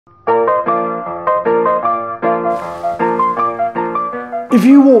If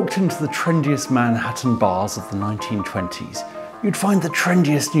you walked into the trendiest Manhattan bars of the 1920s, you'd find the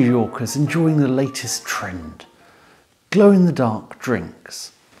trendiest New Yorkers enjoying the latest trend: glow-in-the-dark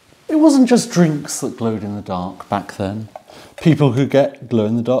drinks. It wasn't just drinks that glowed in the dark back then. People could get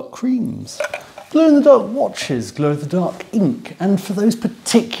glow-in-the-dark creams, glow-in-the-dark watches, glow-in-the-dark ink, and for those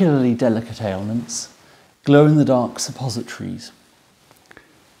particularly delicate ailments, glow-in-the-dark suppositories.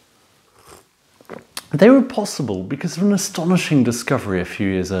 They were possible because of an astonishing discovery a few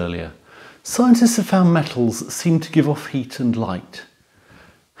years earlier. Scientists have found metals that seem to give off heat and light.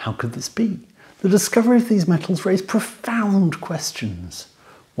 How could this be? The discovery of these metals raised profound questions.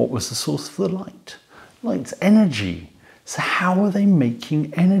 What was the source of the light? Light's energy. So how are they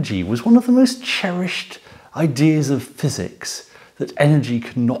making energy? Was one of the most cherished ideas of physics, that energy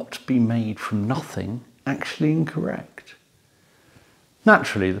cannot be made from nothing, actually incorrect?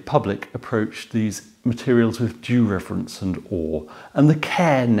 Naturally, the public approached these materials with due reverence and awe, and the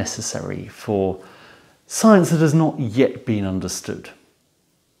care necessary for science that has not yet been understood.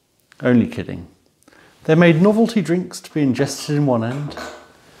 Only kidding. They made novelty drinks to be ingested in one end,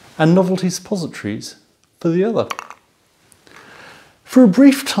 and novelty suppositories for the other. For a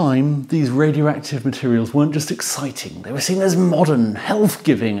brief time, these radioactive materials weren't just exciting, they were seen as modern,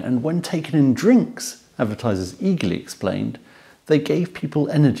 health-giving, and when taken in drinks, advertisers eagerly explained, they gave people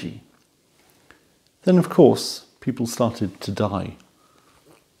energy. Then, of course, people started to die.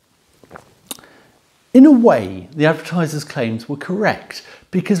 In a way, the advertisers' claims were correct,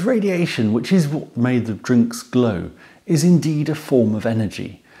 because radiation, which is what made the drinks glow, is indeed a form of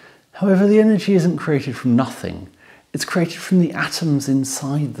energy. However, the energy isn't created from nothing. It's created from the atoms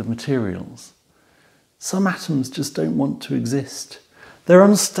inside the materials. Some atoms just don't want to exist. They're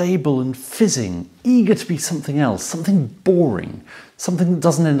unstable and fizzing, eager to be something else, something boring, something that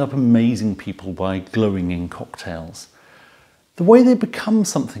doesn't end up amazing people by glowing in cocktails. The way they become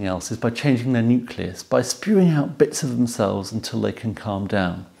something else is by changing their nucleus, by spewing out bits of themselves until they can calm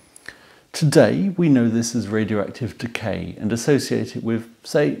down. Today, we know this as radioactive decay and associate it with,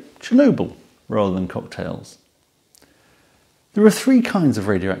 say, Chernobyl, rather than cocktails. There are three kinds of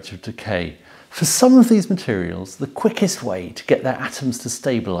radioactive decay. For some of these materials, the quickest way to get their atoms to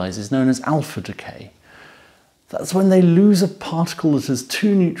stabilise is known as alpha decay. That's when they lose a particle that has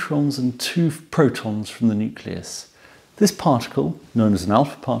 2 neutrons and 2 protons from the nucleus. This particle, known as an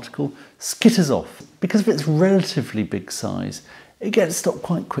alpha particle, skitters off. Because of its relatively big size, it gets stopped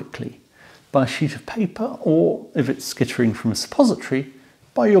quite quickly by a sheet of paper, or, if it's skittering from a suppository,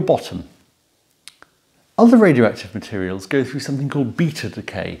 by your bottom. Other radioactive materials go through something called beta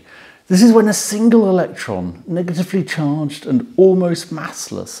decay. This is when a single electron, negatively charged and almost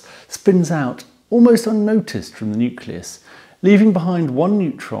massless, spins out almost unnoticed from the nucleus, leaving behind 1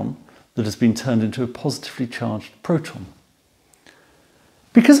 neutron that has been turned into a positively charged proton.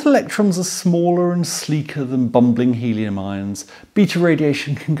 Because electrons are smaller and sleeker than bumbling helium ions, beta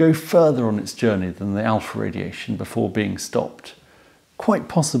radiation can go further on its journey than the alpha radiation before being stopped. Quite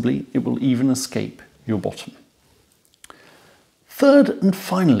possibly, it will even escape your bottom. Third and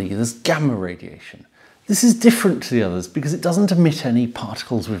finally, there's gamma radiation. This is different to the others because it doesn't emit any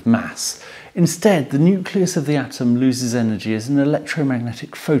particles with mass. Instead, the nucleus of the atom loses energy as an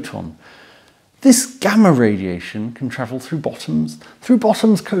electromagnetic photon. This gamma radiation can travel through bottoms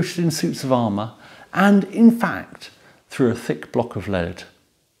coated in suits of armour, and in fact, through a thick block of lead.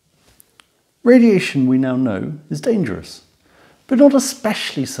 Radiation, we now know, is dangerous, but not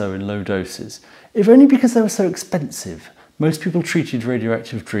especially so in low doses, if only because they were so expensive. Most people treated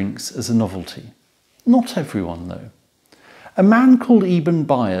radioactive drinks as a novelty. Not everyone, though. A man called Eben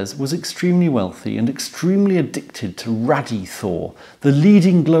Byers was extremely wealthy and extremely addicted to Radithor, the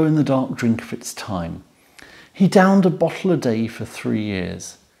leading glow-in-the-dark drink of its time. He downed a bottle a day for 3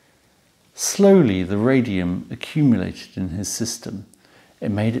 years. Slowly, the radium accumulated in his system. It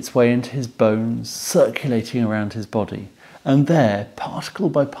made its way into his bones, circulating around his body, and there, particle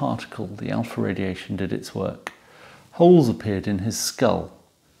by particle, the alpha radiation did its work. Holes appeared in his skull.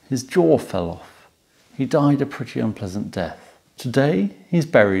 His jaw fell off. He died a pretty unpleasant death. Today, he's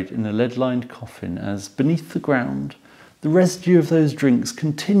buried in a lead-lined coffin as, beneath the ground, the residue of those drinks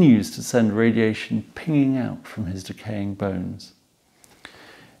continues to send radiation pinging out from his decaying bones.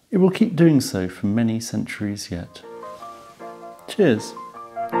 It will keep doing so for many centuries yet. Cheers.